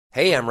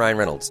Hey, I'm Ryan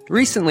Reynolds.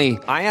 Recently,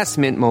 I asked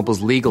Mint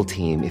Mobile's legal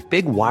team if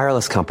big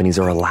wireless companies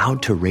are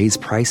allowed to raise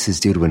prices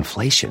due to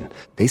inflation.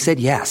 They said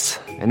yes.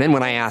 And then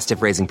when I asked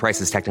if raising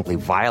prices technically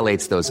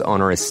violates those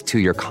onerous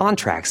two-year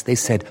contracts, they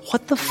said,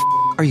 "What the f***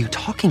 are you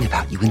talking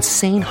about, you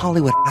insane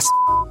Hollywood ass?"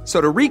 So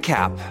to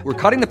recap, we're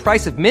cutting the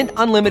price of Mint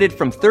Unlimited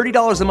from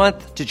 $30 a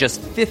month to just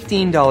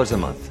 $15 a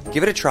month.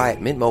 Give it a try at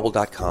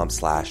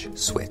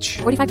mintmobile.com/switch.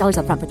 $45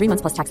 up front for 3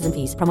 months plus taxes and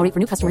fees. Promo rate for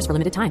new customers for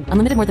limited time.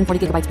 Unlimited more than 40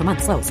 gigabytes per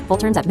month. Slows full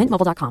terms at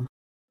mintmobile.com.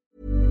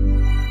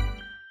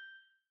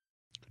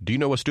 Do you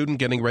know a student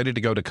getting ready to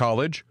go to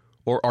college?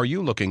 Or are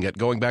you looking at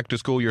going back to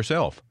school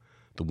yourself?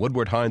 The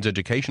Woodward Hines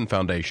Education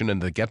Foundation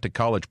and the Get to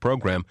College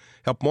program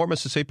help more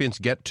Mississippians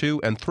get to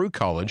and through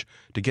college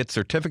to get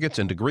certificates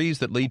and degrees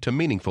that lead to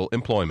meaningful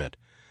employment.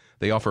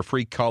 They offer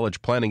free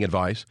college planning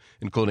advice,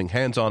 including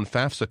hands-on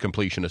FAFSA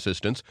completion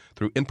assistance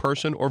through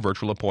in-person or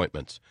virtual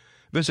appointments.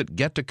 Visit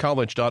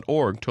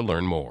gettocollege.org to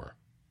learn more.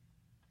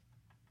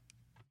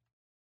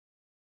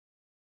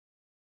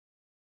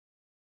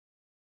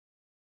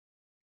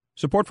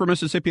 Support for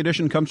Mississippi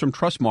Edition comes from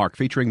Trustmark,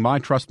 featuring My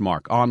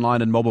Trustmark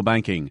online and mobile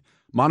banking.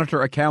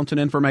 Monitor accounts and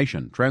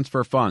information,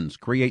 transfer funds,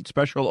 create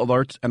special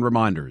alerts and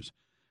reminders.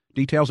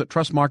 Details at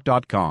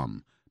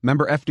trustmark.com.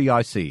 Member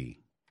FDIC.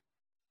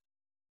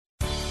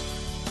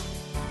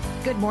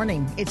 Good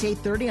morning. It's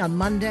 8:30 on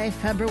Monday,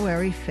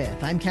 February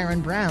 5th. I'm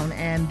Karen Brown,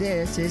 and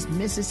this is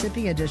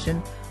Mississippi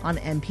Edition on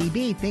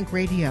MPB Think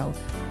Radio.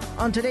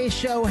 On today's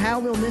show, how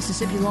will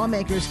Mississippi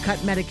lawmakers cut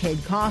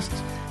Medicaid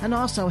costs and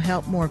also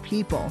help more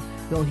people?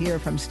 You'll hear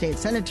from state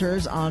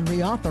senators on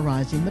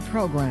reauthorizing the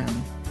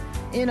program.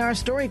 In our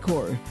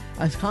StoryCorps,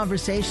 a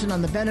conversation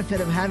on the benefit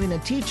of having a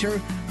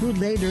teacher who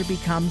later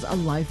becomes a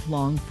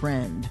lifelong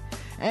friend.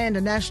 And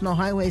a National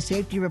Highway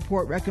Safety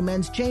Report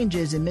recommends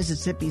changes in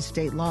Mississippi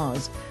state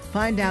laws.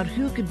 Find out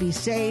who could be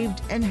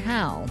saved and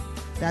how.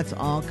 That's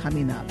all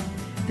coming up.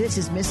 This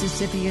is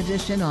Mississippi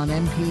Edition on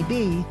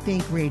MPB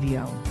Think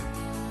Radio.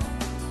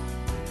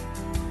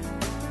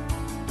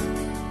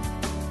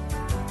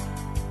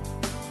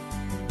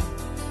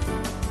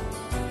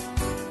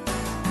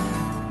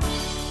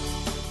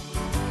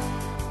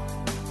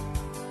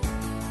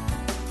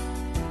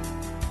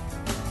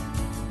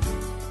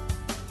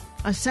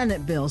 A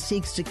Senate bill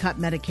seeks to cut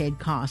Medicaid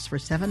costs for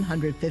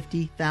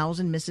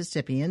 750,000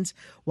 Mississippians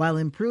while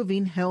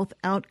improving health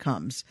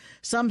outcomes.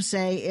 Some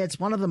say it's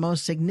one of the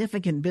most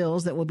significant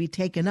bills that will be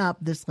taken up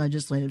this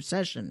legislative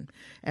session.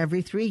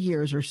 Every 3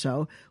 years or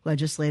so,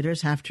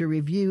 legislators have to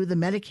review the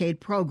Medicaid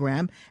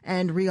program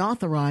and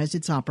reauthorize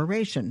its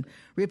operation.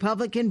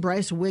 Republican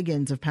Bryce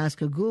Wiggins of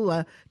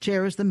Pascagoula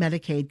chairs the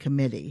Medicaid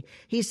committee.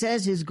 He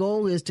says his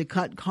goal is to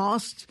cut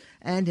costs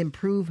and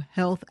improve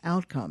health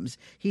outcomes.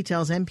 He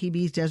tells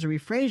MPB's Desiree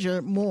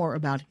Frazier more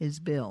about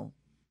his bill.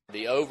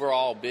 The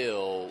overall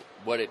bill,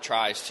 what it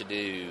tries to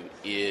do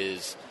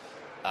is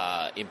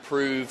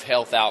improve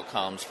health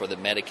outcomes for the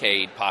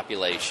Medicaid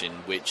population,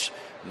 which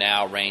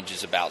now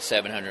ranges about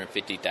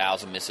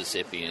 750,000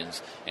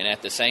 Mississippians, and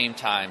at the same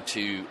time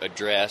to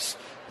address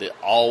the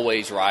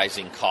always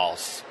rising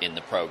costs in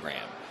the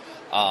program.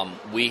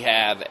 We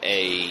have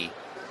a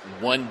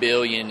 $1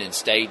 billion in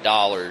state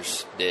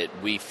dollars that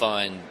we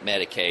fund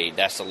Medicaid.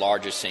 That's the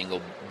largest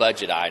single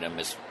budget item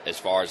as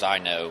far as I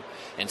know,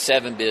 and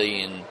 $7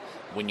 billion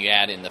when you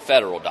add in the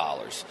federal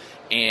dollars.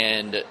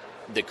 And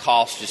the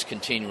cost just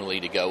continually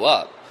to go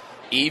up,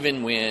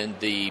 even when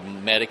the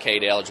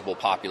Medicaid eligible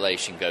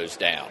population goes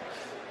down.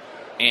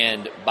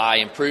 And by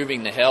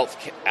improving the health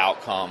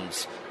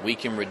outcomes, we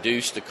can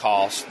reduce the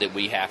costs that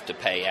we have to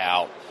pay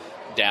out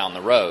down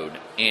the road.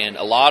 And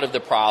a lot of the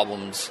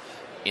problems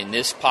in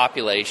this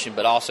population,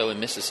 but also in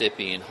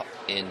Mississippi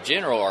in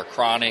general, are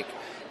chronic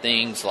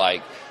things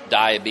like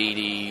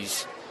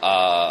diabetes,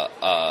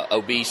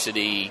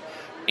 obesity,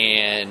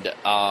 and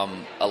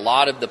a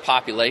lot of the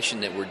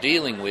population that we're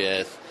dealing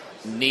with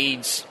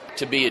needs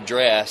to be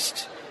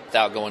addressed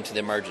without going to the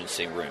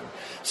emergency room.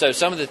 So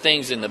some of the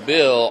things in the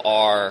bill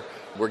are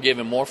we're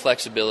giving more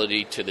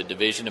flexibility to the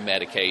Division of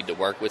Medicaid to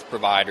work with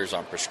providers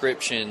on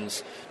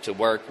prescriptions, to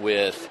work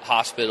with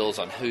hospitals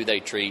on who they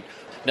treat.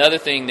 Another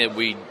thing that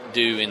we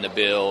do in the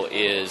bill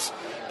is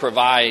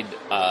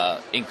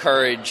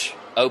encourage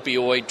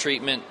opioid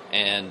treatment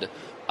and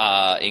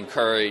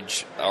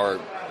encourage or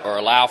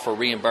allow for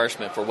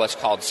reimbursement for what's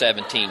called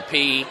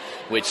 17P,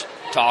 which,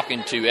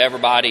 talking to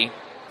everybody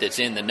that's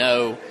in the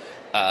know,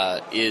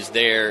 is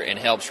there and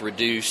helps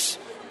reduce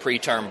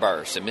preterm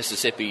births. And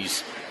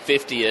Mississippi's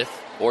 50th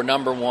or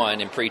number one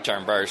in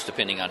preterm births,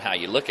 depending on how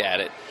you look at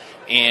it.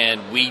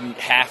 And we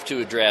have to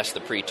address the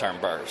preterm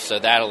births. So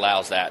that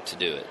allows that to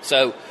do it.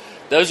 So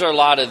those are a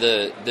lot of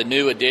the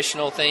new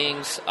additional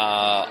things.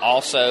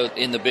 Also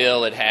in the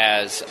bill, it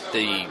has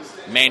the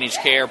managed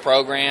care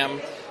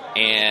program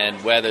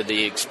and whether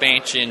the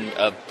expansion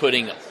of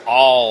putting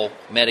all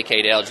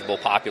Medicaid-eligible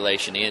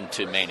population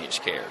into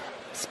managed care.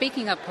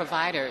 Speaking of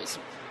providers,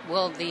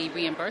 will the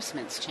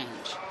reimbursements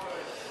change?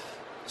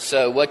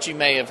 So what you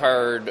may have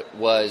heard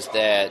was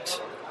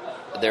that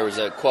there was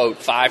a, quote,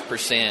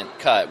 5%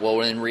 cut.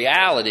 Well, in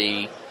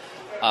reality,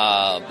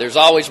 There's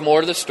always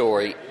more to the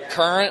story.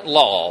 Current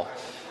law,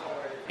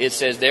 it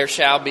says there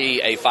shall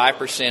be a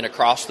 5%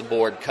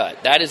 across-the-board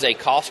cut. That is a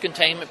cost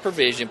containment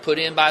provision put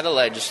in by the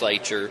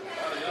legislature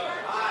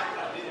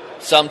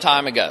some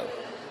time ago.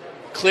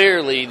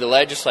 Clearly, the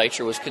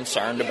legislature was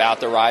concerned about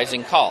the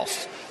rising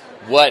costs.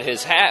 What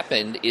has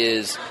happened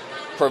is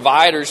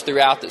providers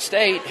throughout the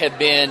state have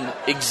been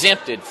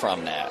exempted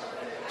from that.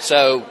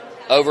 So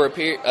over a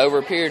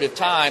period of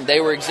time, they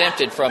were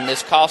exempted from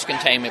this cost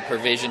containment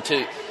provision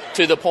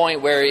to the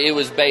point where it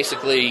was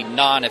basically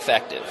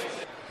non-effective.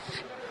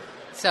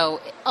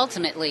 So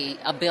ultimately,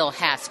 a bill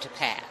has to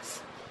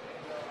pass.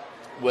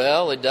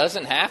 Well, it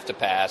doesn't have to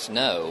pass,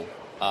 no.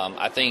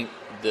 I think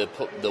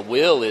the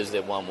will is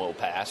that one will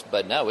pass,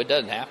 but no, it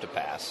doesn't have to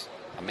pass.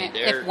 I mean,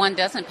 if one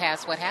doesn't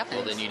pass, what happens?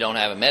 Well, then you don't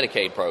have a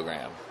Medicaid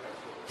program.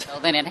 So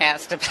then it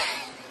has to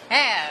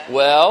pass.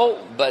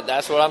 Well, but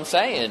that's what I'm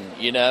saying.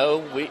 You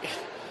know,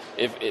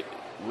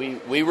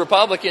 we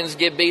Republicans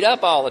get beat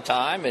up all the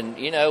time, and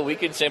you know we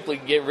could simply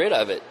get rid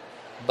of it.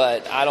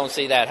 But I don't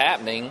see that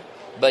happening.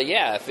 But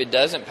yeah, if it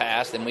doesn't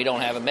pass, then we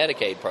don't have a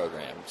Medicaid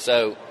program.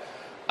 So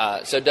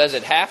does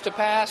it have to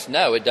pass?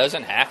 No, it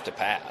doesn't have to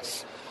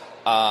pass.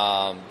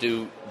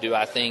 Do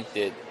I think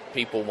that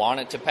people want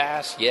it to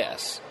pass?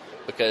 Yes,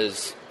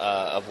 because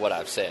of what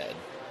I've said.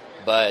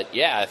 But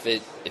yeah, if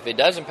it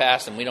doesn't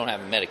pass, then we don't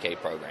have a Medicaid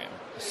program.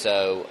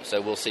 So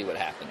we'll see what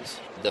happens.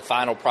 The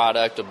final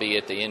product will be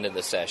at the end of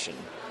the session.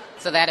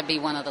 So that'll be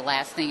one of the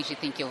last things you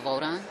think you'll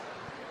vote on?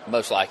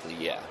 Most likely,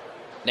 yeah.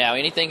 Now,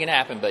 anything can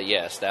happen, but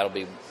yes, that'll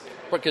be...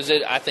 Because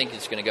I think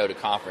it's going to go to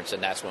conference,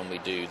 and that's when we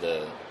do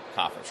the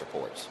conference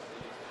reports.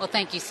 Well,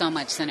 thank you so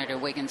much, Senator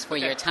Wiggins, for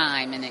your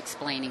time in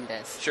explaining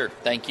this. Sure.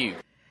 Thank you.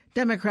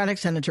 Democratic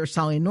Senator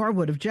Solly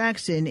Norwood of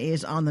Jackson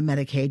is on the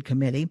Medicaid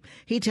committee.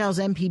 He tells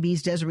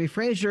MPB's Desiree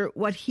Frazier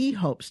what he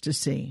hopes to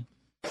see.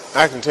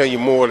 I can tell you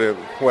more than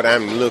what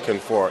I'm looking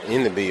for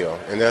in the bill,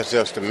 and that's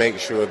just to make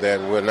sure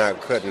that we're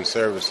not cutting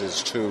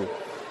services to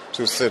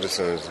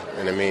citizens.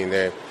 And I mean, we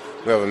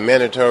have a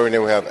mandatory,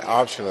 then we have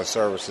optional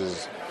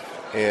services.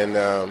 And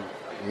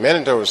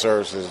mandatory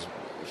services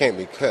can't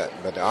be cut,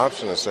 but the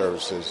optional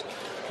services,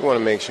 we want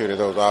to make sure that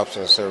those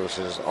optional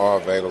services are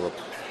available.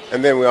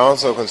 And then we're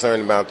also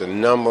concerned about the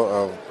number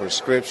of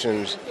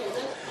prescriptions,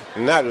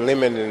 not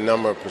limiting the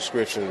number of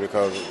prescriptions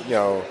because, you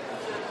know,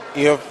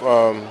 if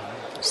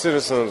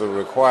citizens are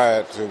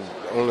required to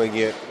only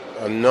get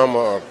a number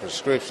of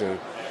prescriptions,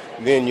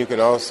 then you can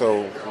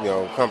also, you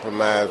know,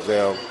 compromise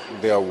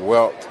their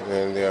wealth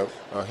and their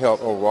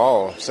health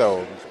overall.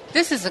 So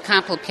this is a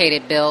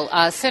complicated bill.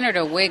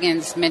 Senator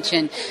Wiggins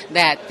mentioned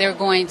that they're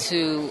going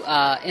to,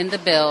 in the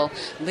bill,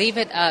 leave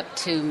it up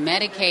to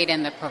Medicaid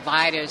and the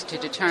providers to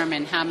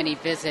determine how many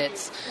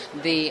visits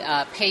the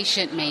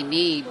patient may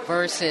need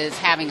versus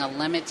having a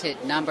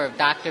limited number of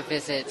doctor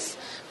visits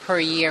per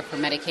year for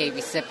Medicaid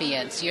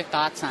recipients. Your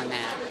thoughts on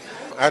that?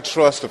 I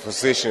trust the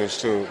physicians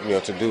to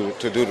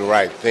do the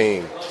right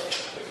thing.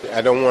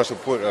 I don't want to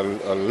put a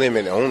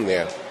limit on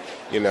there.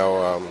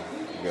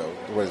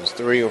 Whether it's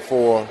 3 or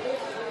 4.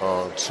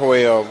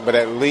 12, but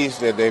at least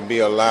that they be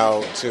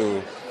allowed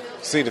to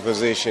see the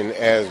physician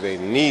as they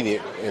need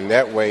it, and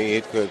that way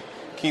it could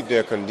keep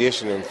their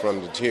conditioning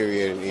from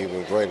deteriorating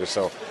even greater.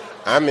 So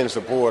I'm in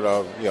support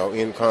of,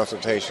 in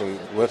consultation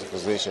with the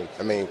physician.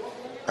 I mean,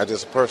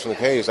 just a personal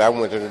case, I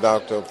went to the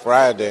doctor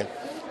Friday,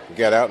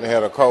 got out and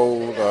had a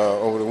cold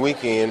over the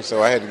weekend,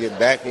 so I had to get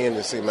back in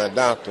to see my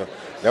doctor.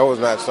 That was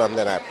not something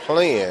that I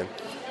planned,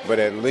 but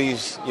at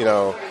least,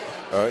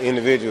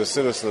 individual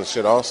citizens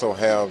should also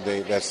have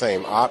that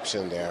same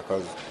option there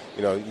because,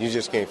 you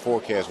just can't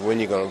forecast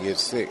when you're going to get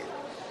sick.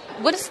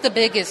 What is the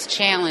biggest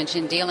challenge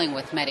in dealing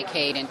with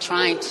Medicaid and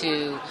trying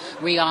to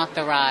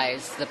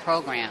reauthorize the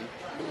program?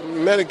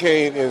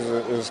 Medicaid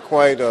is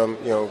quite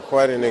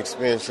an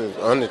expensive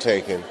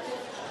undertaking,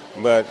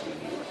 but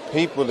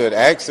people that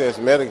access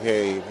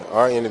Medicaid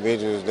are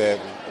individuals that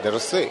are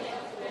sick.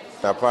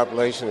 Our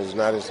population is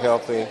not as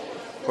healthy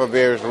for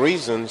various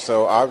reasons,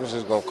 so obviously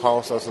it's going to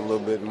cost us a little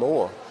bit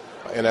more.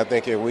 And I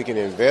think if we can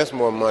invest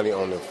more money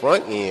on the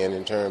front end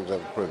in terms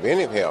of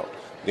preventive health,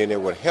 then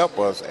it would help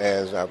us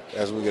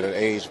as we get an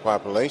aged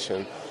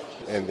population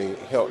and the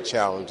health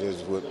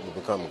challenges would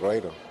become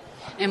greater.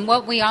 And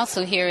what we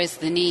also hear is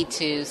the need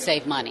to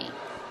save money.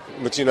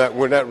 But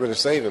we're not really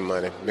saving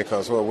money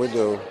because what we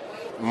do,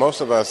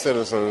 most of our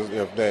citizens,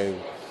 if they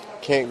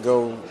can't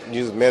go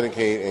use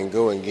Medicaid and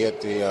go and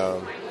get to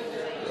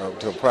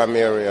a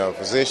primary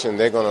physician,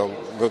 they're going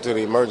to go to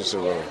the emergency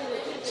room.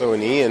 So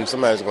in the end,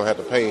 somebody's going to have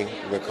to pay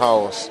the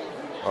cost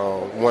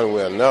one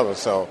way or another.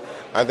 So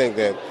I think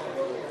that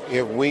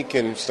if we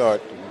can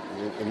start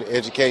in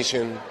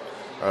education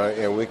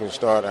and we can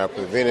start our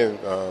preventive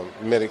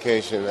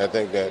medication, I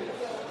think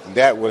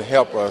that would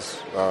help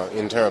us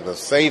in terms of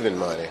saving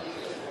money.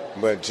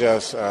 But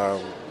just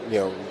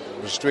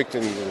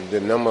restricting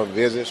the number of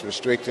visits,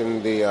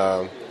 restricting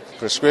the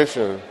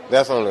prescription,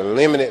 that's on a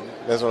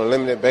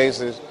limited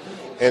basis,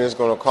 and it's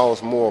going to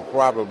cost more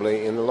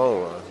probably in the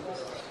long run.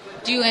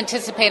 Do you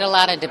anticipate a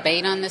lot of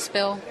debate on this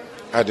bill?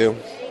 I do.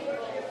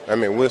 I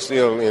mean, we're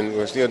still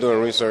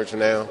doing research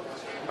now,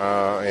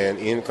 and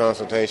in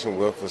consultation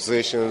with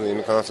physicians,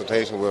 in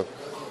consultation with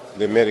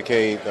the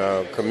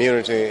Medicaid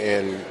community,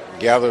 and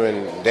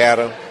gathering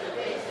data.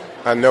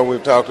 I know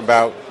we've talked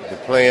about the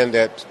plan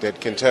that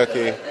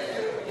Kentucky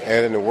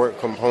adding the work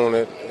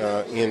component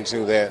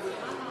into that.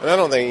 And I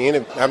don't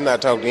think I've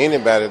not talked to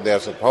anybody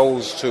that's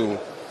opposed to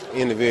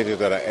individuals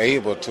that are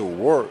able to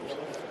work.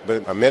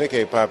 But a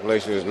Medicaid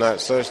population is not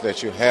such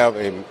that you have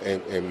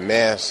a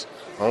mass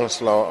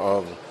onslaught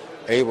of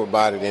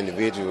able-bodied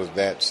individuals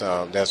that's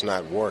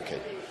not working.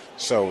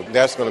 So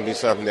that's going to be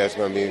something that's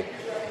going to be,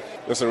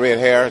 it's a red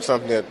herring,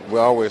 something that we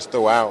always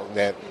throw out,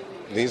 that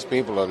these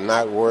people are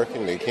not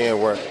working, they can't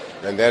work,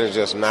 and that is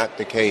just not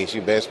the case.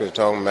 You're basically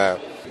talking about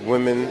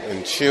women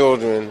and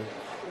children,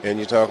 and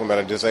you're talking about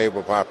a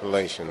disabled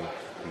population.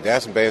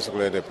 That's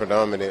basically the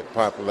predominant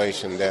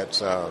population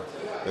that's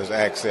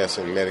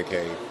accessing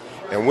Medicaid.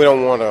 And we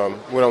don't want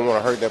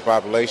to hurt that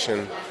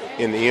population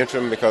in the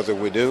interim, because if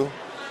we do,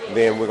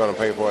 then we're going to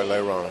pay for it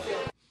later on.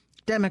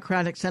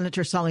 Democratic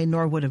Senator Solly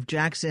Norwood of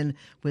Jackson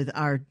with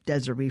our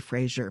Desiree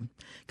Frazier.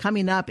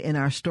 Coming up in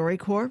our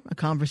StoryCorps, a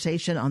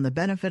conversation on the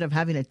benefit of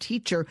having a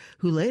teacher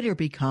who later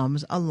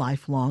becomes a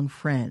lifelong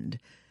friend.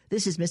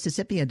 This is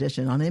Mississippi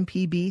Edition on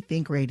MPB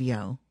Think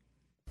Radio.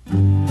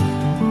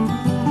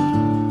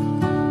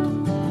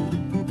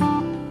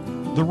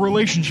 The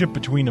relationship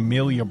between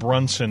Amelia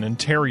Brunson and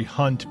Terry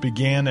Hunt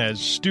began as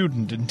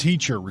student and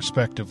teacher,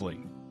 respectively.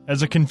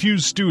 As a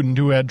confused student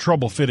who had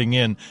trouble fitting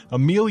in,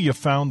 Amelia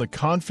found the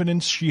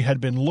confidence she had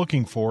been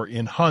looking for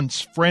in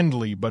Hunt's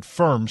friendly but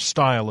firm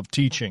style of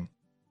teaching.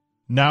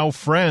 Now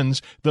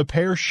friends, the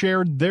pair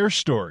shared their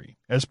story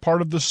as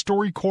part of the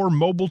StoryCorps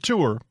mobile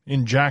tour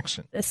in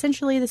Jackson.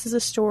 Essentially, this is a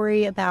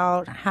story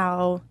about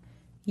how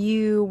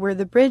you were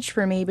the bridge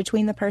for me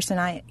between the person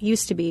I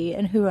used to be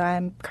and who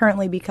I'm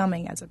currently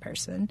becoming as a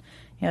person.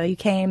 You know, you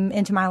came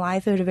into my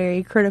life at a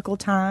very critical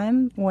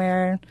time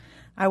where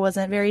I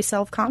wasn't very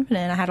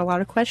self-confident. I had a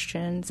lot of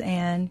questions,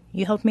 and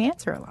you helped me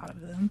answer a lot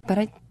of them. But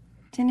I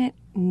didn't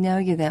know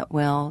you that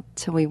well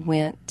till we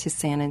went to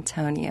San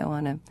Antonio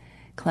on a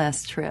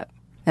class trip.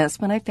 That's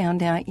when I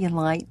found out you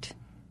liked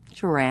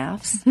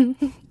giraffes.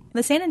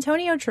 The San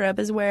Antonio trip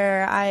is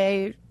where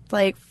I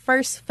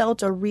first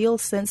felt a real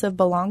sense of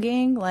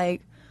belonging,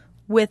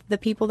 with the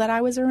people that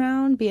I was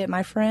around, be it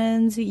my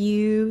friends,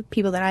 you,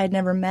 people that I had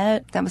never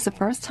met. That was the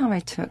first time I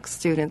took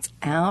students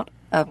out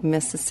of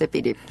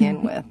Mississippi to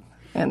begin with.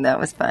 And that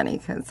was funny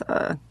because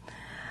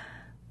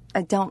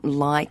I don't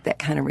like that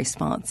kind of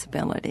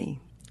responsibility.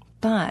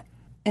 But,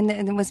 and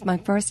it was my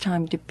first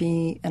time to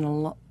be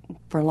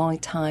for a long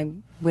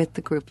time with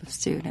the group of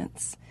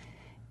students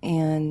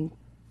and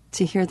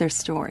to hear their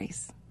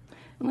stories.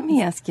 Let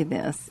me ask you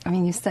this. I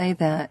mean, you say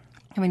that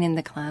coming in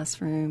the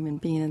classroom and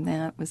being in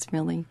that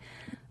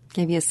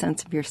gave you a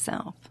sense of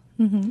yourself.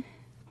 Mm-hmm.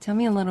 Tell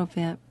me a little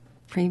bit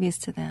previous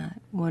to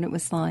that, what it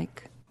was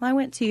like. I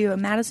went to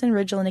Madison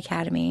Ridgeland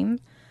Academy,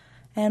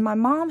 and my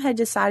mom had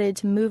decided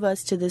to move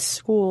us to this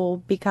school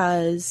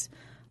because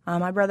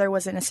my brother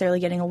wasn't necessarily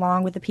getting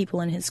along with the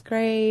people in his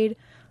grade.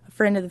 A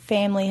friend of the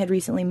family had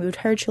recently moved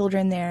her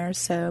children there,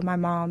 so my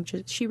mom,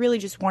 she really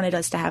just wanted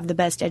us to have the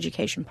best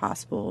education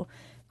possible.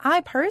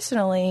 I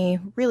personally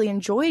really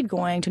enjoyed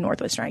going to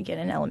Northwestern Aiken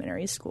in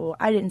elementary school.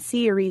 I didn't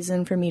see a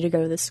reason for me to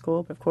go to this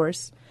school, but of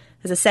course,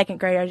 as a second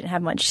grader, I didn't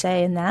have much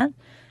say in that.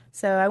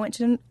 So I went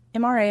to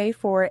MRA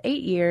for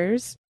 8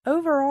 years.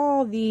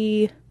 Overall,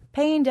 the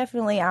pain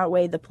definitely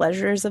outweighed the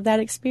pleasures of that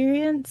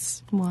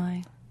experience.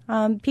 Why?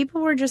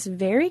 People were just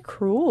very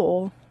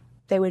cruel.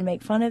 They would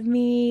make fun of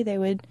me. They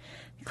would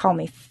call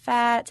me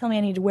fat, tell me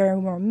I need to wear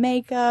more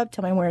makeup,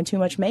 tell me I'm wearing too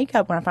much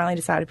makeup when I finally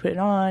decided to put it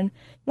on.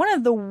 One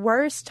of the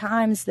worst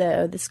times,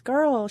 though, this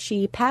girl,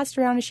 she passed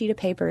around a sheet of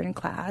paper in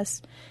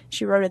class.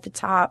 She wrote at the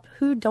top,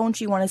 "Who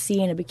don't you want to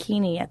see in a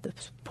bikini at the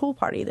pool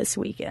party this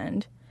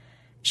weekend?"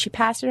 She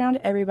passed it around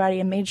to everybody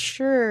and made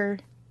sure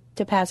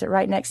to pass it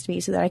right next to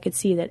me so that I could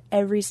see that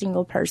every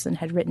single person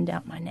had written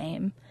down my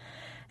name.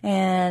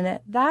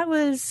 And that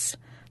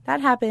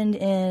happened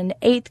in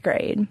 8th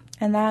grade,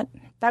 and that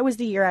was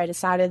the year I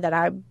decided that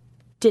I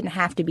didn't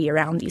have to be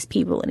around these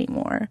people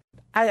anymore.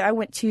 I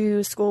went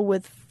to school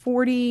with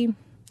 40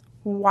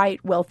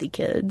 white, wealthy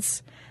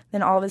kids.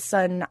 Then all of a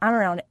sudden, I'm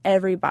around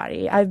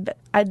everybody. I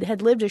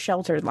had lived a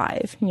sheltered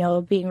life,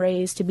 being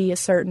raised to be a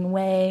certain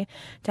way,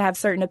 to have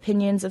certain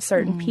opinions of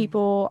certain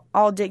people,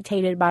 all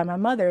dictated by my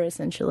mother,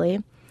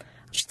 essentially.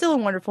 She's still a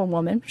wonderful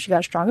woman. She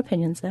got strong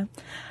opinions, though.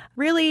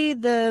 Really,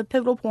 the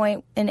pivotal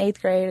point in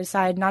 8th grade, I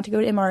decided not to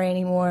go to MRA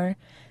anymore.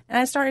 And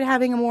I started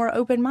having a more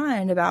open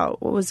mind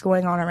about what was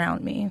going on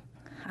around me.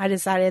 I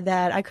decided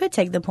that I could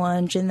take the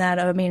plunge and that,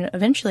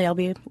 eventually I'll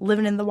be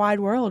living in the wide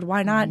world.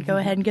 Why not go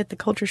ahead and get the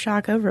culture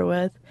shock over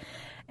with?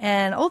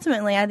 And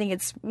ultimately, I think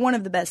it's one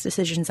of the best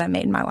decisions I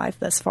made in my life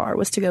thus far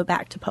was to go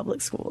back to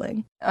public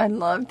schooling. I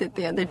loved it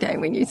the other day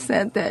when you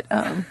said that.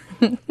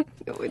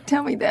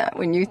 Tell me that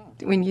when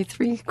you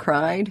three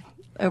cried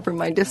over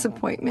my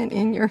disappointment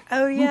in your...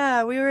 Oh,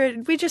 yeah.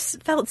 We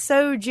just felt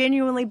so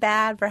genuinely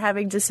bad for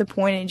having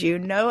disappointed you.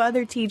 No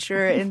other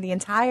teacher in the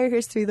entire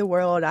history of the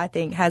world, I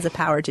think, has the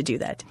power to do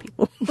that to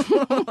people.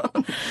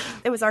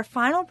 It was our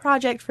final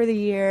project for the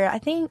year. I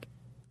think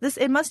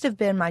it must have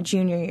been my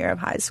junior year of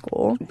high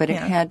school. But it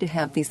had to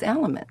have these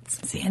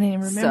elements. See, I didn't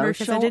even remember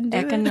because I didn't do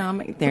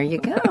economic, it. There you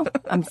go.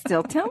 I'm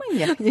still telling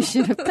you. You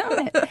should have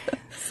done it.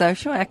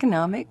 Social,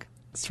 economic,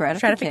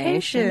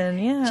 stratification,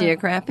 yeah.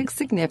 Geographic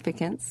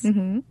significance,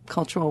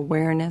 cultural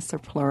awareness or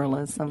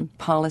pluralism,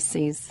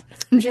 policies.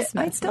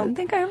 I don't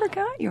think I ever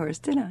got yours,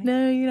 did I?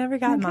 No, you never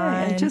got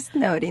mine. I'm just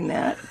noting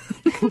that.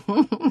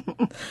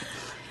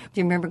 Do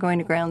you remember going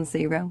to Ground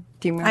Zero?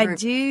 Do you remember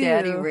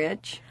Daddy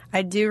Rich?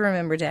 I do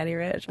remember Daddy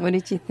Rich. What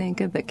did you think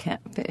of the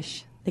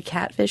Catfish? The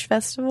Catfish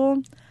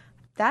Festival?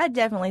 That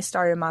definitely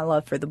started my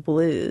love for the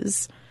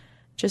blues.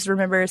 Just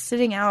remember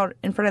sitting out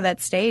in front of that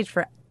stage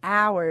for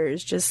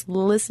hours, just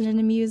listening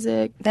to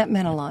music. That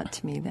meant a lot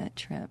to me, that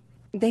trip.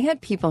 They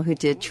had people who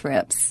did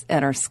trips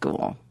at our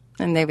school,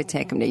 and they would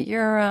take them to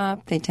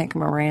Europe, they'd take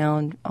them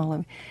around, all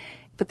of.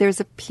 But there's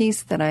a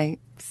piece that I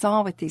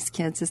saw with these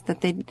kids is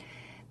that they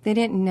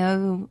didn't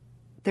know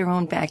their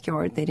own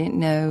backyard. They didn't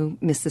know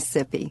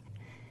Mississippi.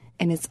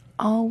 And it's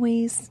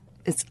always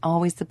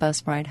the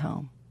bus ride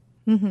home.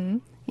 Mm-hmm.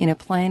 You know,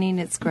 planning,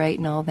 it's great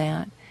and all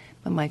that.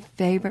 But my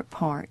favorite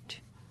part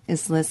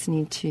is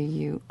listening to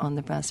you on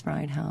the bus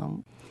ride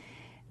home,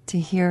 to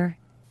hear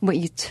what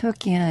you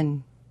took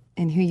in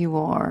and who you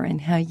are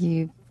and how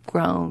you've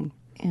grown.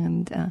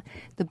 And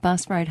the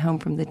bus ride home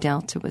from the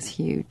Delta was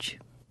huge.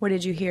 What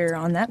did you hear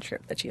on that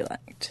trip that you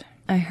liked?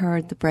 I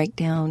heard the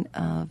breakdown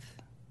of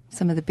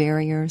some of the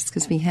barriers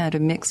because we had a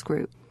mixed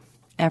group,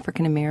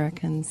 African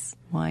Americans,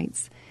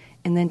 whites,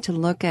 and then to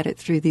look at it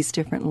through these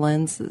different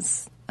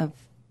lenses of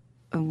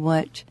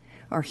what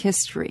our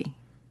history,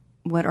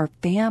 what our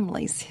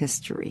family's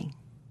history,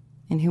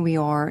 and who we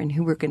are and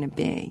who we're going to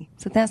be.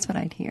 So that's what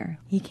I'd hear.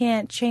 You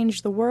can't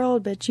change the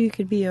world, but you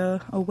could be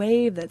a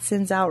wave that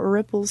sends out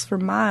ripples for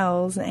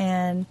miles,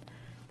 and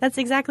that's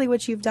exactly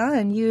what you've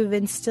done. You've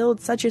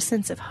instilled such a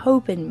sense of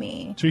hope in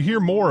me. To hear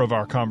more of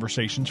our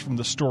conversations from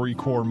the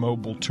StoryCorps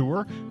Mobile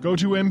Tour, go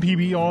to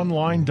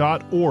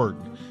mpbonline.org.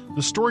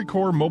 The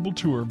StoryCorps Mobile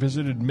Tour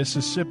visited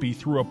Mississippi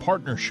through a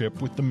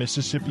partnership with the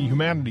Mississippi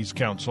Humanities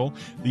Council,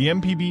 the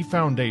MPB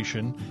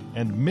Foundation,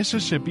 and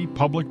Mississippi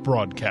Public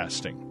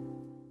Broadcasting.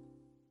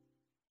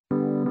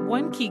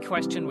 One key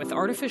question with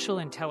artificial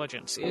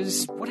intelligence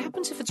is what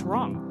happens if it's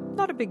wrong?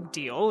 Not a big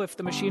deal if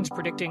the machine's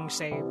predicting,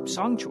 say,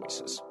 song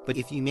choices. But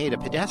if you made a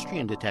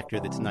pedestrian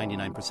detector that's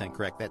 99%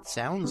 correct, that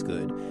sounds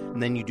good.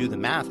 And then you do the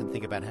math and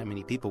think about how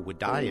many people would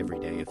die every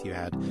day if you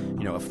had,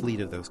 a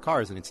fleet of those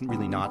cars, and it's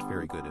really not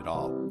very good at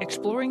all.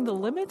 Exploring the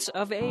limits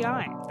of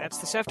AI. That's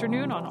this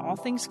afternoon on All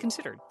Things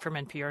Considered from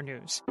NPR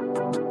News.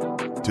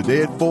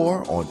 Today at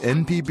 4 on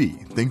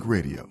NPB Think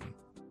Radio.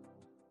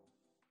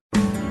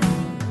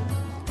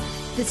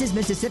 This is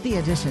Mississippi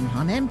Edition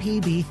on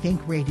MPB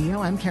Think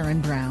Radio. I'm Karen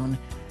Brown.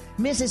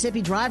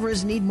 Mississippi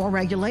drivers need more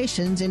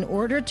regulations in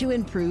order to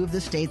improve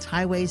the state's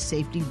highway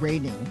safety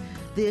rating.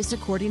 This,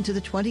 according to the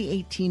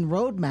 2018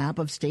 roadmap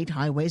of state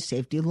highway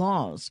safety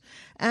laws.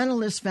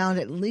 Analysts found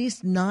at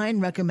least 9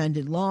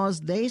 recommended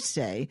laws they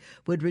say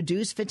would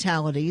reduce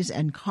fatalities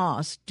and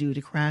costs due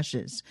to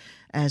crashes.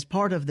 As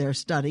part of their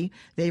study,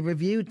 they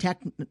reviewed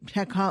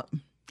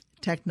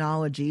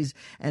technologies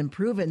and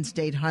proven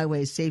state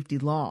highway safety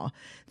law.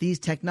 These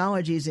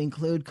technologies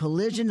include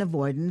collision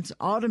avoidance,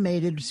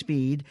 automated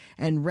speed,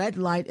 and red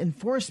light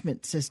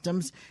enforcement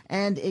systems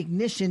and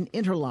ignition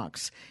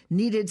interlocks.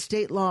 Needed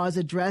state laws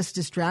address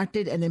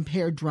distracted and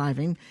impaired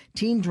driving,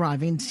 teen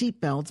driving,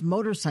 seatbelts,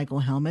 motorcycle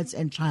helmets,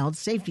 and child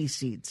safety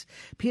seats.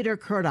 Peter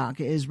Kurdock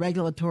is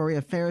Regulatory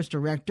Affairs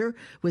Director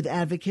with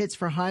Advocates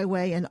for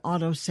Highway and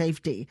Auto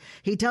Safety.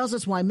 He tells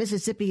us why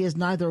Mississippi is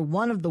neither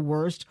one of the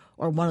worst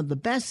or one of the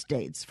best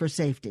states for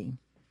safety.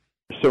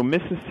 So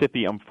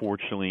Mississippi,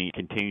 unfortunately,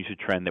 continues a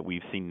trend that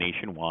we've seen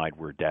nationwide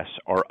where deaths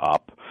are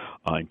up.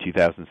 In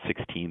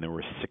 2016, there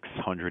were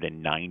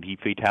 690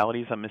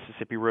 fatalities on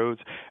Mississippi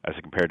roads. As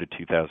compared to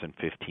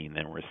 2015,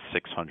 there were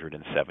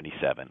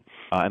 677.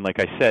 And like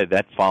I said,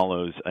 that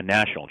follows a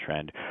national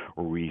trend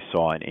where we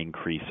saw an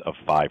increase of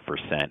 5%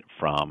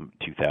 from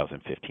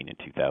 2015 and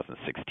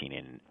 2016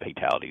 in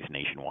fatalities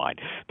nationwide.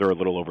 There are a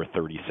little over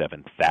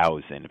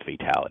 37,000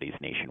 fatalities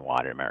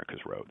nationwide on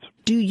America's roads.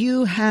 Do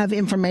you have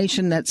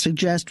information that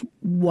suggests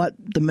what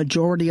the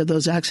majority of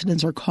those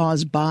accidents are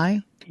caused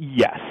by?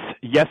 Yes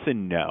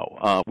and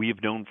no. We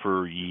have known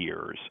for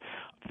years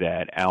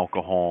that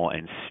alcohol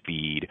and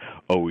speed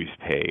always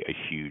play a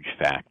huge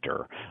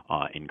factor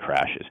in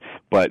crashes.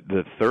 But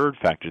the third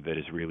factor that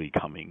is really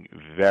coming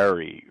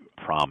very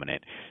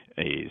prominent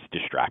is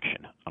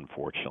distraction,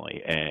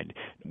 unfortunately. And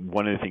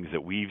one of the things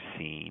that we've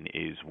seen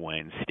is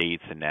when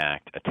states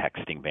enact a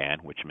texting ban,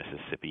 which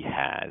Mississippi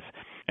has,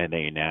 and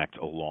they enact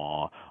a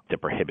law that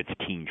prohibits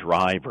teen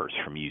drivers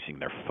from using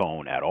their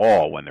phone at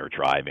all when they're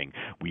driving,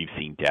 we've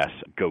seen deaths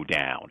go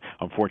down.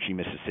 Unfortunately,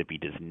 Mississippi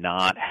does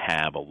not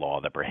have a law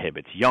that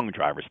prohibits young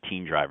drivers,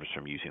 teen drivers,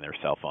 from using their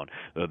cell phone,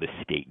 though the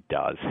state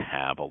does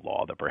have a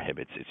law that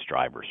prohibits its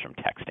drivers from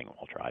texting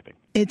while driving.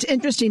 It's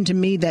interesting to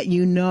me that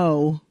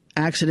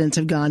accidents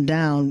have gone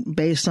down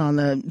based on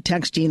the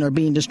texting or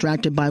being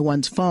distracted by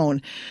one's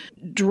phone.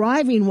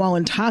 Driving while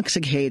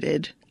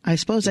intoxicated, I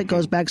suppose that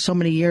goes back so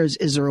many years.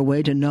 Is there a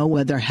way to know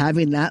whether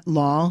having that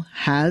law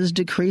has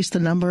decreased the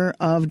number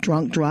of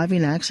drunk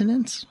driving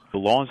accidents? The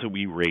laws that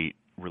we rate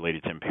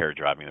related to impaired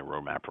driving in the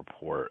roadmap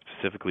report,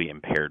 specifically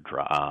impaired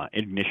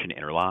ignition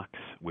interlocks,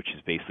 which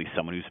is basically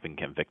someone who's been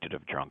convicted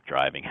of drunk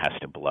driving has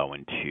to blow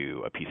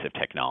into a piece of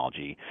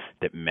technology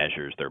that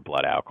measures their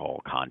blood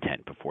alcohol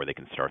content before they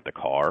can start the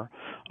car,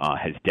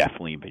 has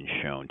definitely been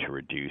shown to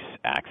reduce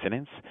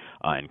accidents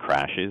and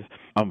crashes.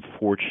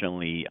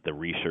 Unfortunately, the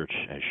research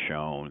has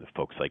shown,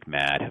 folks like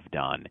MAD have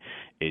done,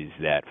 is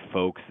that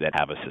folks that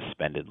have a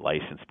suspended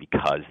license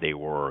because they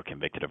were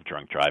convicted of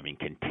drunk driving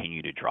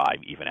continue to drive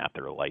even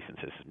after their license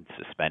is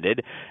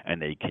suspended,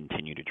 and they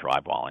continue to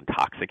drive while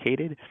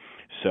intoxicated.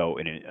 So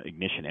an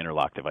ignition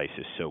interlock device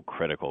is so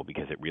critical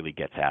because it really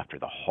gets after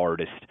the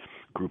hardest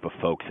group of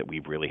folks that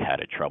we've really had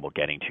trouble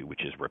getting to,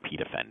 which is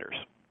repeat offenders.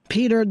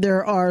 Peter,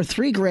 there are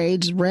 3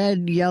 grades,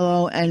 red,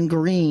 yellow, and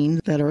green,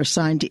 that are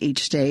assigned to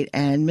each state,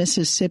 and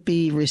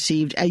Mississippi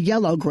received a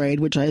yellow grade,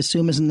 which I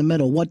assume is in the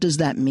middle. What does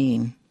that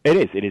mean? It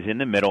is. It is in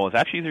the middle. It's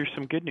actually, there's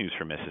some good news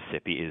for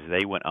Mississippi is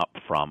they went up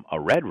from a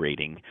red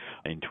rating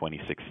in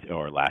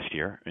last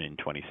year in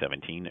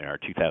 2017. In our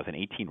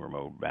 2018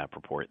 remote map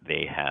report,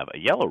 they have a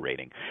yellow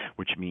rating,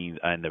 which means,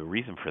 and the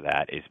reason for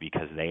that is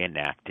because they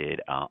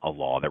enacted a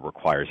law that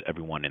requires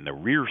everyone in the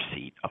rear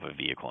seat of a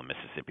vehicle in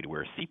Mississippi to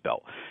wear a seatbelt.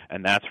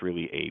 And that's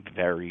really a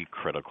very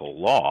critical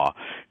law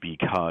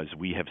because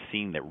we have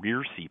seen that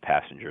rear seat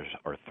passengers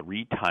are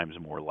 3 times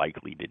more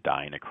likely to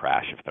die in a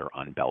crash if they're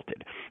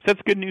unbelted. So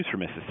that's good news for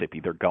Mississippi.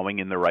 They're going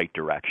in the right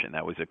direction.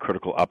 That was a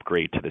critical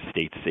upgrade to the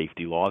state's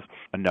safety laws.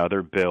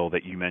 Another bill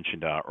that you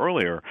mentioned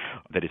earlier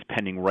that is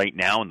pending right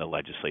now in the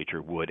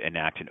legislature would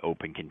enact an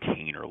open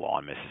container law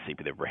in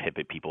Mississippi that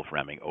prohibit people from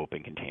having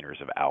open containers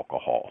of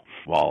alcohol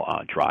while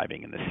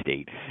driving in the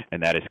state.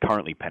 And that is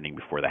currently pending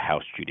before the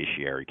House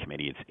Judiciary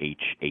Committee. It's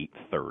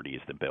H830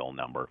 is the bill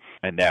number.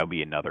 And that would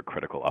be another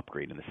critical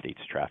upgrade in the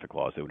state's traffic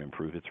laws that would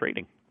improve its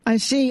rating. I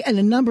see in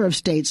a number of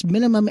states,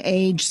 minimum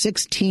age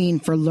 16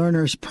 for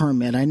learner's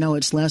permit. I know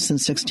it's less than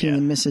 16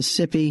 in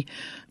Mississippi.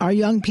 Are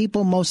young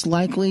people most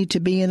likely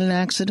to be in an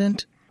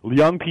accident?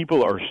 Young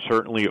people are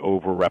certainly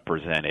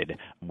overrepresented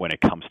when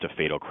it comes to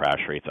fatal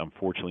crash rates.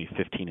 Unfortunately,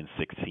 15 and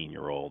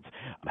 16-year-olds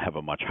have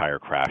a much higher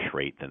crash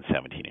rate than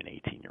 17 and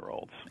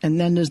 18-year-olds. And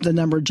then does the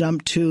number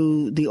jump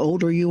to the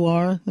older you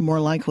are, the more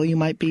likely you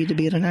might be to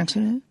be in an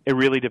accident? It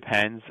really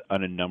depends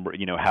on a number,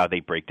 how they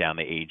break down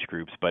the age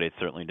groups, but it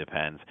certainly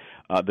depends.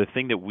 The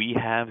thing that we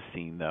have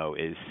seen, though,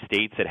 is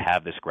states that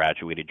have this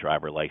graduated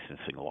driver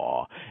licensing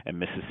law, and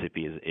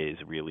Mississippi is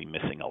really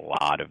missing a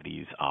lot of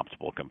these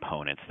optimal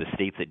components. The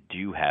states that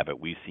do have it,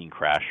 we've seen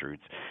crash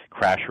rates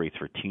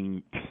for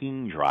teen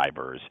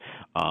drivers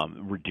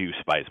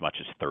reduced by as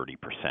much as 30%.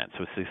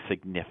 So it's a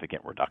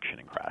significant reduction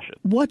in crashes.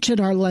 What should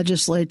our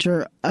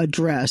legislature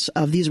address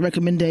of these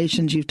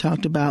recommendations you've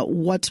talked about?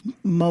 What's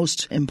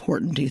most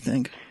important, do you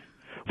think?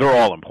 They're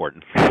all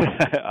important.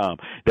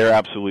 They're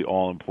absolutely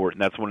all important.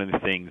 That's one of the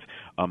things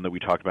that we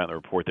talked about in the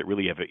report, that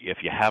really if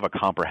you have a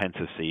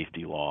comprehensive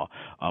safety law,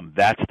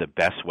 that's the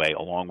best way,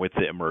 along with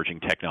the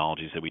emerging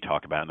technologies that we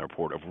talk about in the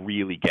report, of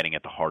really getting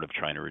at the heart of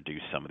trying to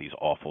reduce some of these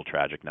awful,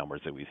 tragic numbers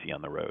that we see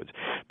on the roads.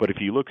 But if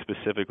you look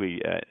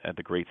specifically at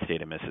the great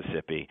state of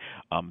Mississippi,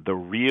 the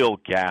real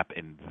gap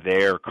in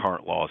their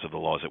current laws, of the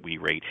laws that we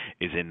rate,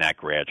 is in that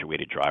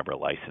graduated driver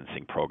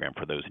licensing program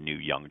for those new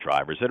young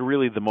drivers that are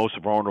really the most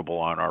vulnerable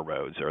on our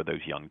roads, are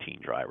those young teen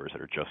drivers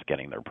that are just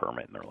getting their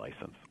permit and their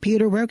license.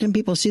 Peter, where can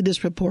people see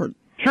this report?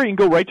 Sure, you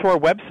can go right to our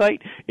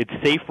website. It's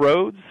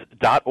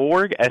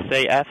saferoads.org,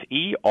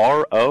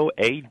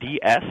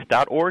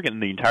 SAFEROADS.org,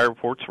 and the entire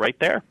report's right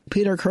there.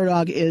 Peter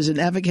Kurdog is an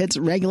Advocates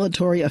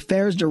Regulatory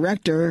Affairs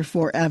Director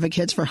for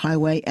Advocates for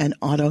Highway and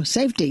Auto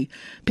Safety.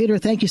 Peter,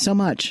 thank you so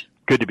much.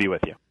 Good to be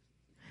with you.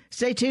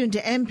 Stay tuned to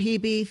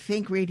MPB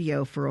Think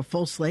Radio for a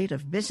full slate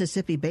of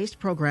Mississippi-based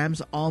programs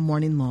all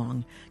morning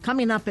long.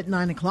 Coming up at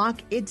 9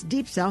 o'clock, it's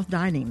Deep South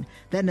Dining.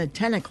 Then at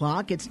 10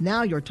 o'clock, it's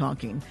Now You're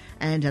Talking.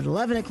 And at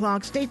 11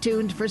 o'clock, stay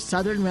tuned for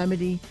Southern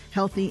Remedy,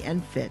 Healthy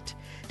and Fit.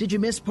 Did you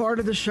miss part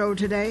of the show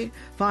today?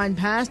 Find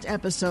past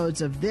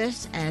episodes of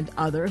this and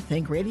other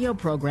Think Radio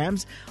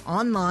programs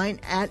online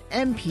at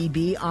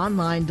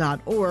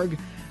mpbonline.org,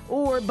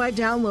 or by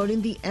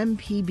downloading the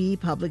MPB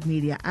Public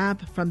Media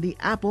app from the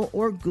Apple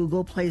or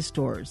Google Play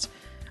stores.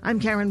 I'm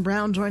Karen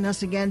Brown. Join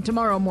us again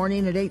tomorrow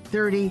morning at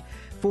 8:30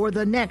 for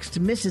the next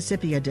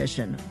Mississippi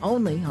edition,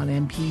 only on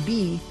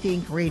MPB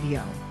Think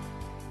Radio.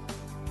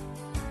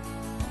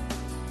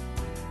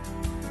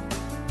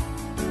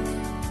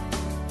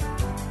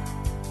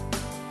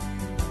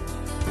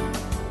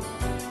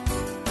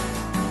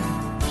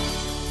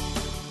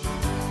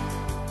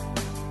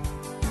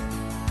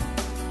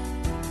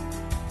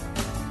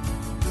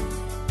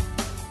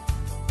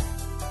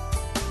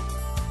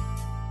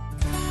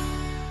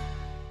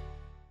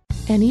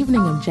 An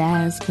evening of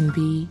jazz can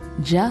be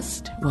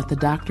just what the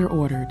doctor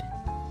ordered.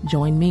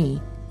 Join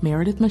me,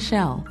 Meredith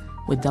Michelle,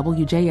 with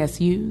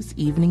WJSU's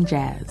Evening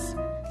Jazz,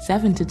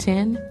 7 to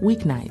 10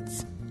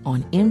 weeknights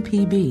on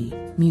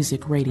MPB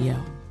Music Radio.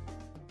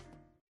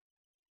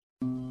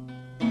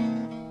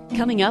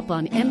 Coming up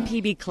on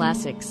MPB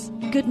Classics,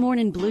 Good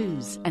Morning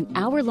Blues, an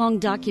hour-long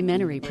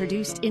documentary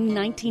produced in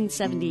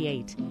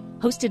 1978.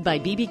 Hosted by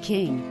B.B.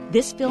 King,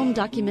 this film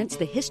documents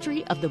the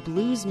history of the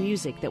blues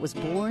music that was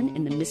born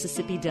in the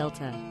Mississippi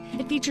Delta.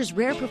 It features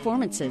rare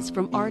performances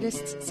from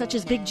artists such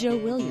as Big Joe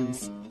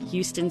Williams,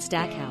 Houston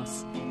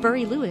Stackhouse,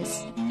 Furry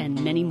Lewis,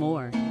 and many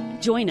more.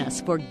 Join us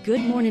for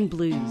Good Morning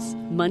Blues,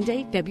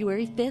 Monday,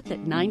 February 5th at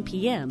 9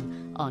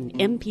 p.m. on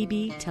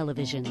MPB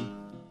Television.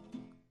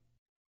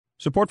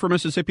 Support for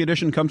Mississippi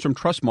Edition comes from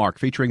Trustmark,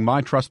 featuring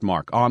My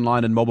Trustmark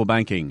online and mobile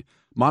banking.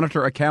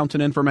 Monitor accounts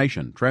and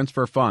information,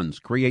 transfer funds,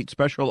 create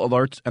special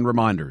alerts and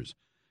reminders.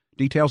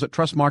 Details at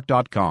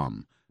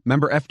trustmark.com.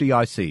 Member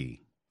FDIC.